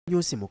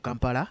Nyusi mu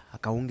Kampala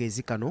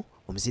akawungeezi kano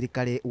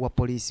omusirikale wa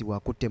poliisi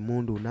bw'akutte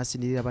emmundu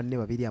n'asinirira banne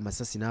babiri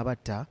amasasi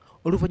n'abatta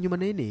oluvannyuma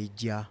naye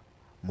n'ejja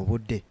mu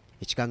budde.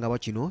 Ekikangabwa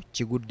kino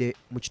kigudde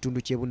mu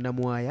kitundu ky'e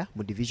Bunnamwaya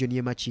mu divisioni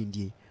y'e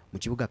Makindye mu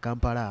kibuga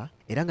Kampala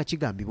era nga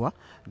kigambibwa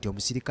nti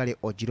omusirikale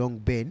Ojirong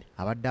Ben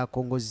abadde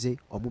akongozze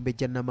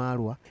Omumbejja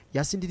Namaalwa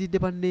yasindiridde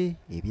banne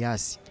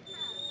ebyasi.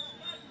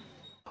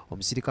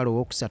 Omusirikale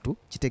ow'okusatu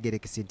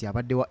kitegeerekese nti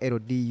abadde wa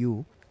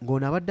LDU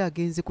ng'ono abadde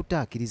agenze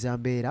kutaakiriza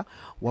mbeera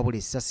wabula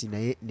essasi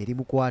naye ne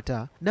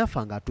limukwata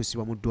n'afa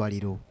ng'atuusibwa mu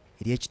ddwaliro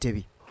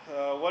ery'Ekitebi.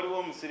 Waliwo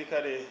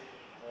omusirikale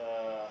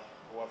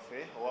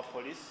waffe owa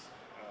poliisi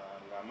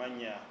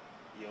ng'amannya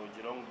ye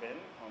Ojirong Ben.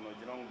 Ono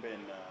Ojirong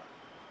Ben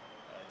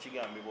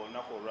kigambibwa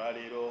olunaku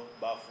olwaleero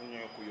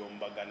baafunye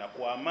okuyombagana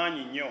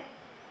kw'amaanyi nnyo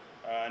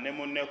ne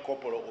munne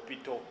Kopolo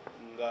Opito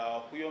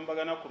nga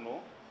kuyombagana kuno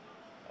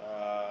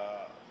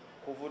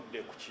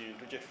kuvudde ku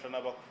kintu kye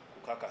tutanaba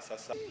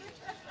kukakasasa.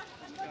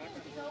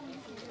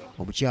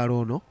 Omukyalo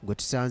ono gwe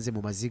tusanze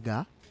mu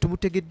maziga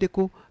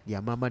tumutegeddeko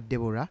lya Maama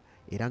Deborah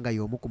era nga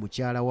y'omu ku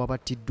mukyala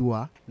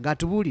w'abattiddwa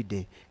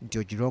ng'atubuulidde nti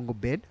Ojirong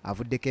Ben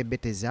avuddeko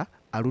embeteza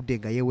aludde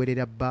nga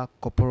yeewerera bba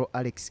Kopolo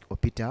Alex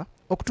Opita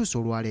okutuusa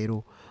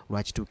olwaleero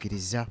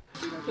lwakituukiriza.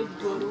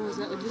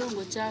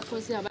 Ojirong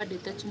kyakoze abadde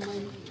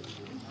takimanyi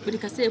buli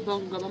kaseera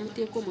nga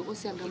bamuteeka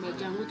omwekosi agamba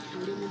jangu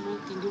tutuule mu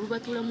moti ndi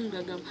bubatuulamu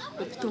ngagamba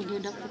Opita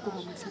ngenda kukuba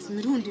amasasi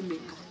mirundi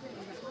meka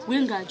we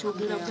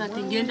ng'akyogera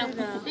ati ngenda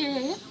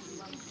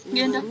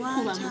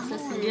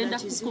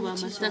kukuba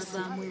amasasi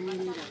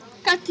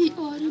kati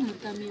oli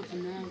mutamiivu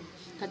naawe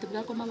kati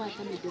bwakoma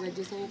baatamidde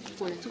bagezaho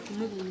okukola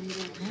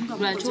kikumubulira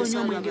lwaki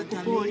onywa omwenge ku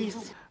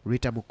poliisi.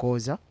 Rita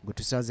Mukoza gwe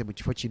tusanze mu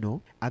kifo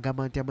kino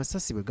agamba nti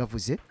amasasi bwe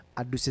gavuze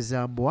adduse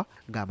Zambwa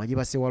ng'amanyi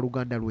base wa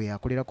Luganda lwe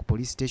akolera ku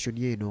police station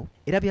eno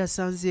era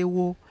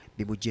byasanzeewo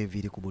bimujja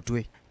enviiri ku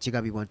mutwe.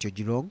 Kigambibwa nti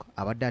Ojirong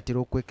abadde atera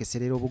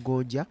okwekeserera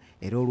obugonja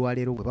era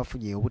olwaleero bwe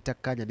bafunye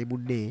obutakkaanya ne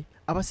munne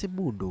abase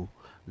emmundu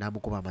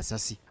n'amukuba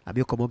amasasi.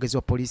 Amyuka omwogezi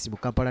wa poliisi mu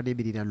Kampala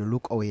n'emiriraano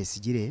Luke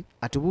Oweyesigire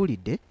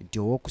atubuulidde nti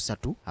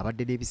owookusatu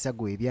abadde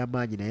n'ebisago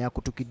eby'amaanyi naye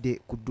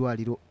akutukidde ku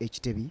ddwaliro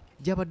Ekitebi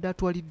gy'abadde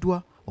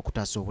atwaliddwa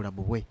okutaasa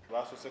obulamu bwe.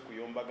 Baasose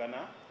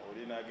kuyombagana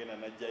oli n'agenda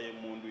n'aggyayo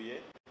emmundu ye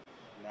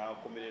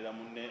n'akomerera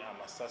munne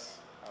amasasi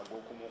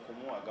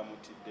ag'okumukumu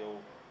agamutiddewo.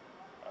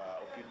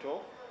 Opito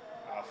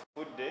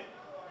afudde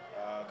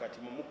kati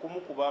mu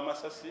kumukuba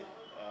amasasi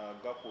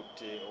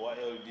gakutte owa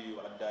LDU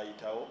adde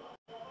ayitawo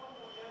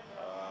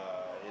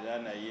era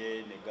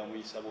naye ne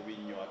gamuyisa bubi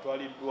nnyo.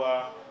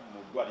 Atwaliddwa mu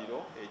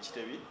ddwaliro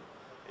Ekitebi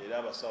era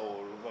abasawo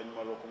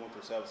oluvannyuma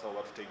lw'okumutuusa abasawo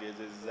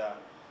batutegeezezza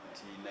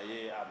nti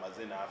naye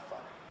amaze n'afa.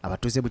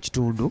 Abatuuze mu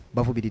kitundu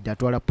bavumiridde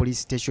atwala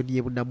police station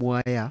y'e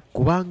Bunnamwaya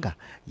kubanga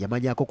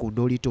yamanyaako ku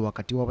ndoolito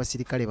wakati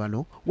w'abasirikale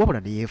bano wabula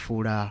ne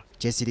yeefuula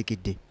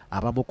kyesirikidde.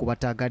 Abamu ku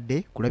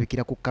bataagadde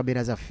kulabikira ku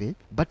kamera zaffe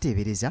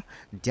bateebereza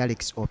nti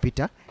Alex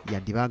Opita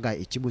yandibanga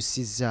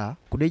ekimusizza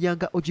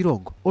kunenyanga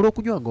Ojirong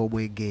olw'okunywanga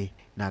omwenge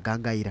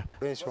n'agangayira.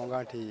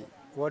 Ensonga nti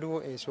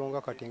waliwo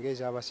ensonga kati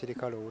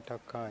ng'ez'abasirikale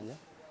obutakkaanya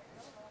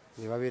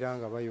ne babeera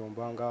nga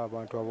bayombanga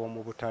abantu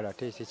ab'omu butale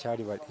ate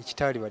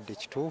ekitaali badde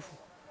kituufu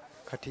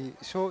kati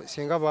so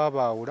singa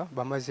baabaawula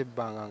bamaze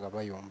ebbanga nga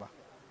bayomba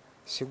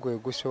si gwe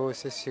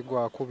gusoose si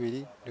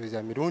gwakubiri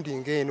ndowooza mirundi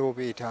ng'eno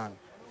oba etaano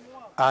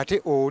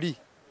ate oli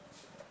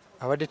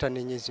abadde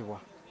tanenyezebwa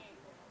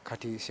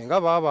kati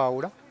singa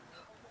baabaawula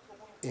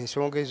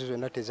ensonga ezo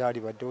zonna tezaali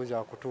baddewo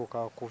za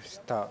kutuuka ku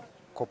sita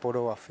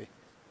Kopolo waffe.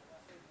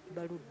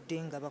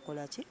 Baludde nga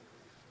bakola ki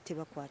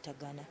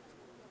tebakwatagana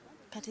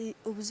kati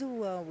obuzibu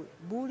bwabwe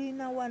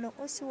bulina wano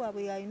osi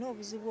waabwe yalina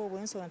obuzibu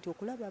obw'ensonga nti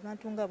okulaba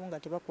abantu ng'abo nga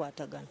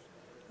tebakwatagana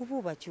oba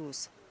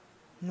obakyusa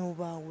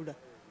n'obaawula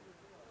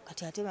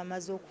kati ate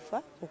bamaze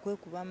okufa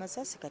okwekuba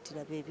amasasi kati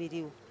laba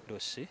ebiriwo.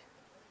 Dosi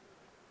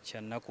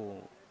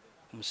kyannaku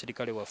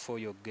omusirikale waffe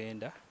oyo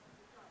genda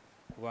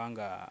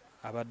kubanga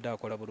abadde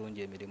akola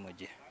bulungi emirimu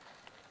gye.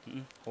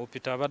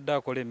 Opita abadde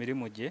akola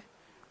emirimu gye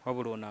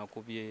wabula ono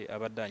akubye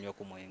abadde anywa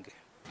ku mwenge.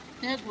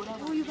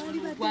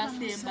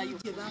 Gwasembayo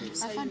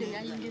afande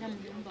yayingira mu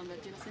nyumba nga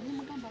gyese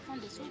nimugamba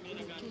afande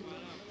sokuleke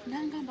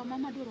nangamba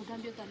mama doro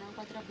gambye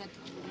kanankwatira gati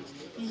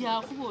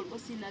yakuba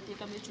olukosi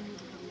nateekamu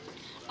ekinyutu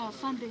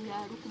afande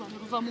yalukuba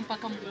neluvamu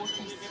mpaka mu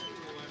ofisi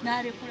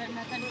n'alekula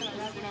natandika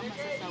kulagula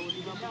amasasi awo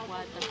ne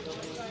bamukwata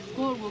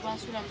olwo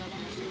basulanga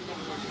bamusuula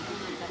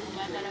bamukuta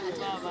kubagala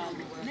kati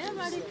abantu naye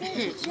baliko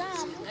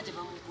ekyamu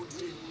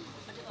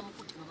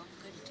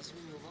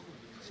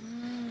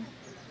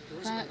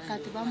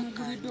kati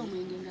bamugulidde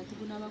omwenge nga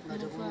tugunaba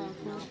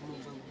kumuvaako.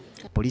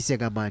 Poliisi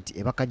egamba nti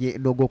ebakanye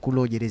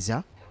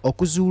n'ogw'okunoonyereza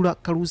okuzuula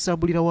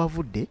kalunsambulira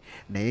wavudde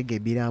naye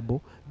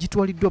ng'emirambo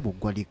gitwaliddwa mu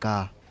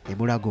ggwanika e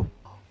Mulago.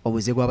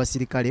 Omuze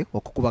gw'abasirikale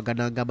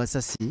okukubagananga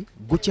amasasi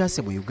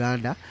gukyase mu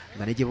Uganda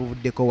nga ne gye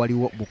buvuddeko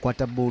waliwo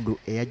mukwata mmundu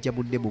eyajja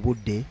munne mu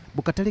budde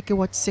mu katale ke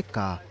wa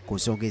Kiseka ku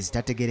nsonga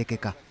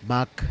ezitategeerekeka.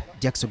 Mark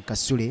Jackson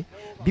Kasule,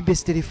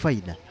 BBC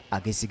Terefayina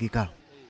ageesigika.